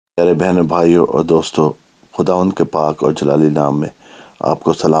प्यारे बहनों, भाइयों और दोस्तों, खुदावंद के पाक और जलाली नाम में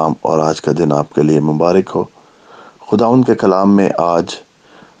आपको सलाम और आज का दिन आपके लिए मुबारक हो। खुदावंद के कलाम में आज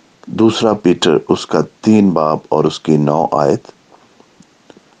दूसरा पीटर उसका 3 बाब और उसकी 9 आयत।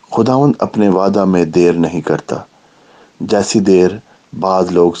 खुदावंद अपने वादा में देर नहीं करता, जैसी देर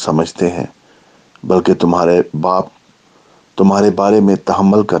बाज लोग समझते हैं, बल्कि तुम्हारे बारे में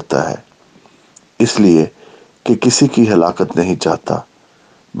तहम्मुल करता है, इसलिए कि किसी की हलाकत नहीं चाहता,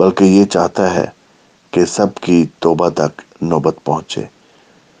 बल्कि ये चाहता है कि सबकी तौबा तक नौबत पहुंचे।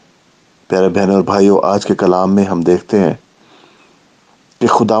 प्यारे बहनों और भाइयों, आज के कलाम में हम देखते हैं कि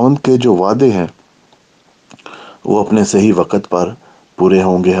खुदावंद के जो वादे हैं वो अपने सही वक़्त पर पूरे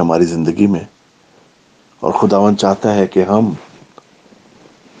होंगे हमारी ज़िंदगी में। और खुदावंद चाहता है कि हम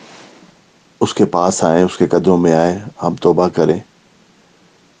उसके पास आएं, उसके कदमों में आएं, हम तौबा करें,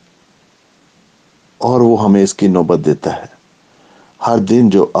 और वो हमें इसकी नौबत देता है। हर दिन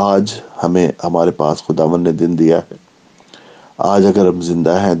जो आज हमें हमारे पास खुदावंद ने दिन दिया है, आज अगर हम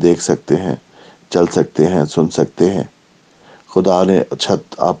जिंदा हैं, देख सकते हैं, चल सकते हैं, सुन सकते हैं। खुदा ने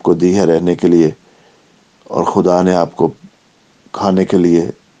छत आपको दी है रहने के लिए, और खुदा ने आपको खाने के लिए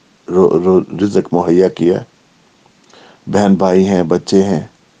रिज़्क मुहैया किया है। बहन भाई हैं, बच्चे हैं,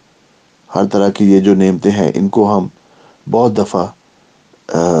 हर तरह की ये जो नेमतें हैं, इनको हम बहुत दफ़ा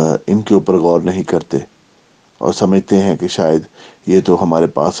इनके ऊपर गौर नहीं करते और समझते हैं कि शायद ये तो हमारे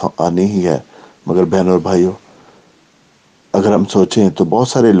पास आनी ही है। मगर बहनों और भाइयों, अगर हम सोचें तो बहुत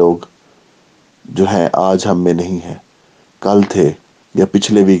सारे लोग जो हैं आज हम में नहीं हैं, कल थे या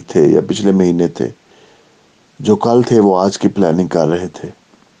पिछले वीक थे या पिछले महीने थे। जो कल थे वो आज की प्लानिंग कर रहे थे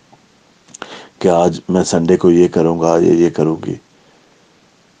कि आज मैं संडे को ये करूँगा, ये करूँगी,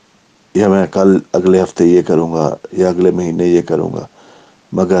 या मैं कल अगले हफ्ते ये करूँगा या अगले महीने ये करूँगा,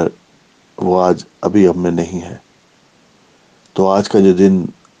 मगर वो आज अभी हम में नहीं है। तो आज का जो दिन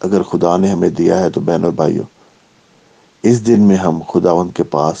अगर खुदा ने हमें दिया है, तो बहनों और भाइयों, इस दिन में हम खुदावंद के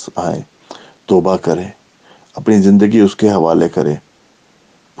पास आएँ, तौबा करें, अपनी ज़िंदगी उसके हवाले करें,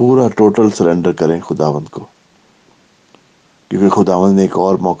 पूरा टोटल सरेंडर करें खुदावंद को। क्योंकि खुदावंद ने एक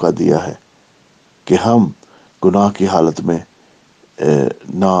और मौका दिया है कि हम गुनाह की हालत में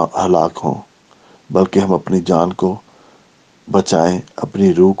ना हलाक हों, बल्कि हम अपनी जान को बचाएं,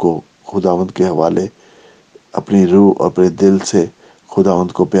 अपनी रूह को खुदावंद के हवाले, अपनी रूह और अपने दिल से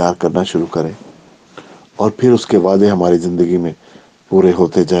खुदावंद को प्यार करना शुरू करें, और फिर उसके वादे हमारी ज़िंदगी में पूरे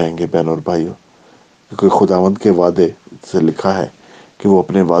होते जाएंगे। बहनों और भाइयों, क्योंकि खुदावंद के वादे से लिखा है कि वो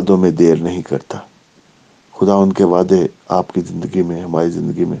अपने वादों में देर नहीं करता। खुदावंद के वादे आपकी ज़िंदगी में, हमारी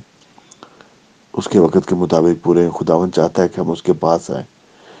ज़िंदगी में उसके वक़्त के मुताबिक पूरे हैं। खुदावंद चाहता है कि हम उसके पास आएँ,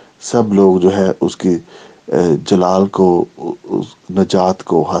 सब लोग जो है उसकी जलाल को, उस नजात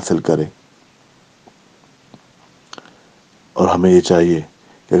को हासिल करें। और हमें ये चाहिए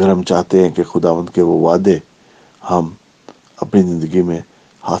कि अगर हम चाहते हैं कि खुदावंद के वो वादे हम अपनी ज़िंदगी में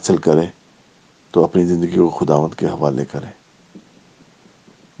हासिल करें, तो अपनी ज़िंदगी को खुदावंद के हवाले करें।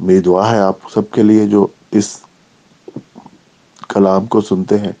 मेरी दुआ है आप सबके लिए जो इस कलाम को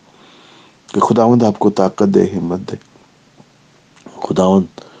सुनते हैं, कि खुदावंद आपको ताकत दे, हिम्मत दे। खुदावंद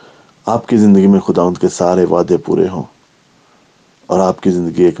आपकी ज़िंदगी में खुदावंद के सारे वादे पूरे हों, और आपकी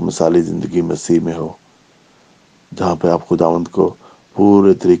ज़िंदगी एक मिसाली ज़िंदगी मसीह में हो, जहाँ पे आप खुदावंद को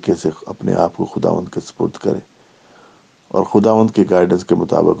पूरे तरीके से अपने आप को खुदावंद के सुपुर्द करें, और खुदावंद की गाइडेंस के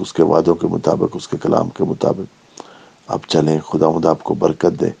मुताबिक, उसके वादों के मुताबिक, उसके कलाम के मुताबिक आप चलें। खुदावंद आपको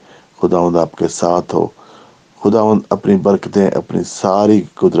बरकत दे, खुदावंद आपके साथ हो। खुदावंद अपनी बरकतें, अपनी सारी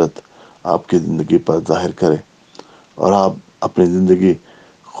कुदरत आपकी ज़िंदगी पर ज़ाहिर करे, और आप अपनी ज़िंदगी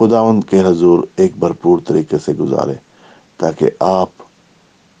खुदावंद के हजूर एक भरपूर तरीके से गुजारें, ताकि आप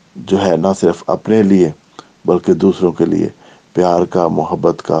जो है ना सिर्फ अपने लिए बल्कि दूसरों के लिए प्यार का,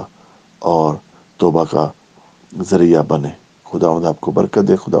 मोहब्बत का और तौबा का ज़रिया बने। खुदावंद आपको बरकत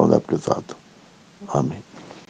दे, खुदावंद आपके साथ हो। आमीन।